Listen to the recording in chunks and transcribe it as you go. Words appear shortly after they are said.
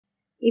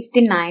If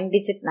the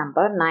 9-digit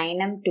number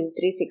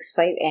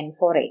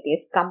 9m2365n48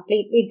 is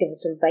completely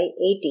divisible by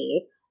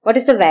 88, what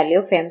is the value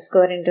of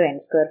m² into n²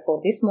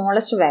 for the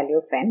smallest value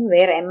of n,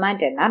 where m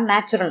and n are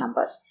natural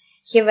numbers?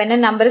 Here, when a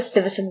number is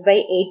divisible by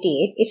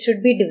 88, it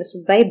should be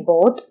divisible by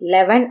both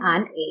 11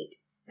 and 8.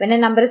 When a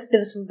number is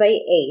divisible by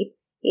 8,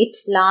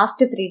 its last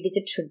 3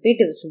 digits should be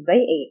divisible by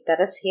 8. That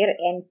is, here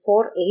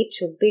n48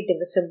 should be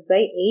divisible by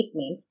 8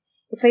 means,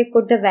 if I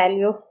put the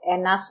value of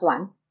n as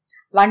 1,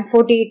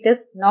 148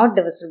 is not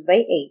divisible by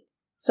 8.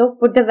 So,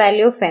 put the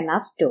value of n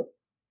as 2.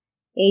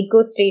 8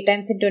 goes 3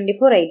 times in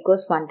 24, 8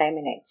 goes 1 time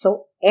in 8.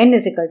 So, n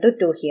is equal to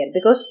 2 here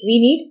because we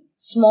need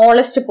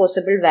smallest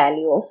possible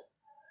value of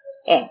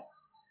n.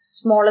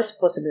 Smallest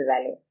possible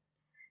value.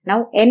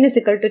 Now, n is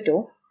equal to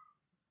 2,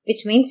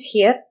 which means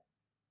here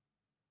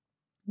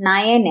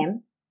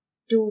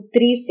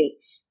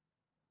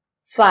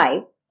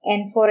 9m2365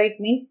 n48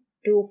 means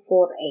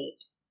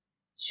 248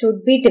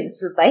 should be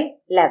divisible by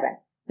 11.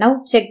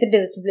 Now, check the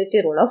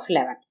divisibility rule of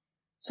 11.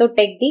 So,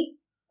 take the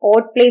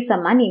odd place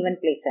sum and even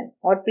place sum.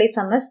 Odd place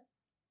sum is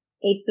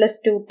 8 plus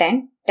 2,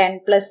 10,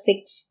 10 plus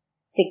 6,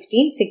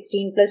 16,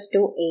 16 plus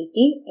 2,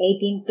 18,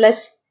 18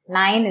 plus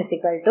 9 is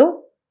equal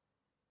to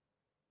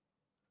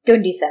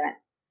 27.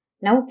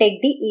 Now,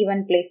 take the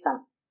even place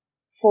sum.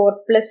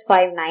 4 plus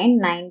 5, 9,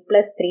 9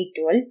 plus 3,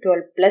 12,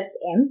 12 plus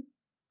m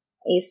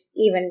is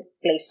even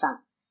place sum.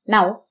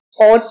 Now,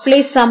 odd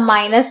place sum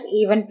minus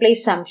even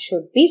place sum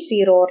should be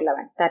 0 or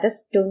 11. That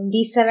is,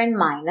 27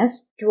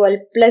 minus 12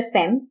 plus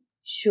m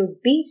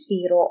should be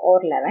 0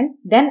 or 11.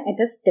 Then it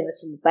is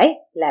divisible by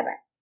 11.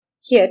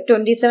 Here,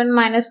 27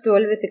 minus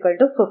 12 is equal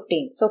to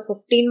 15. So,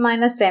 15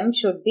 minus m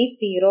should be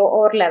 0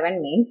 or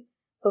 11 means,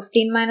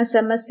 15 minus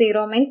m is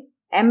 0 means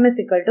m is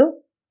equal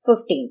to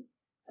 15.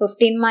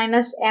 15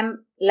 minus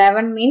m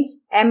 11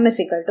 means m is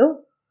equal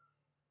to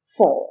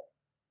 4.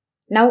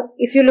 Now,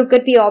 if you look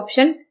at the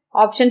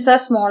options are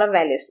smaller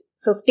values.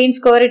 15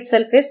 square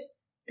itself is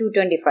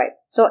 225.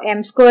 So,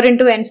 m²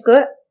 into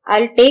n²,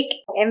 I'll take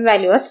m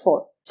value as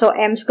 4. So,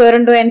 m²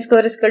 into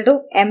n² is equal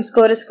to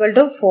m² is equal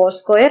to 4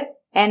 square,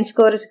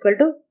 n² is equal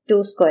to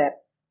 2 square.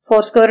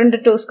 4 square into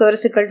 2 square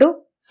is equal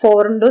to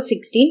 4 into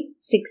 16,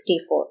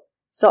 64.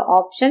 So,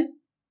 option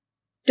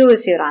 2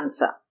 is your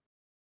answer.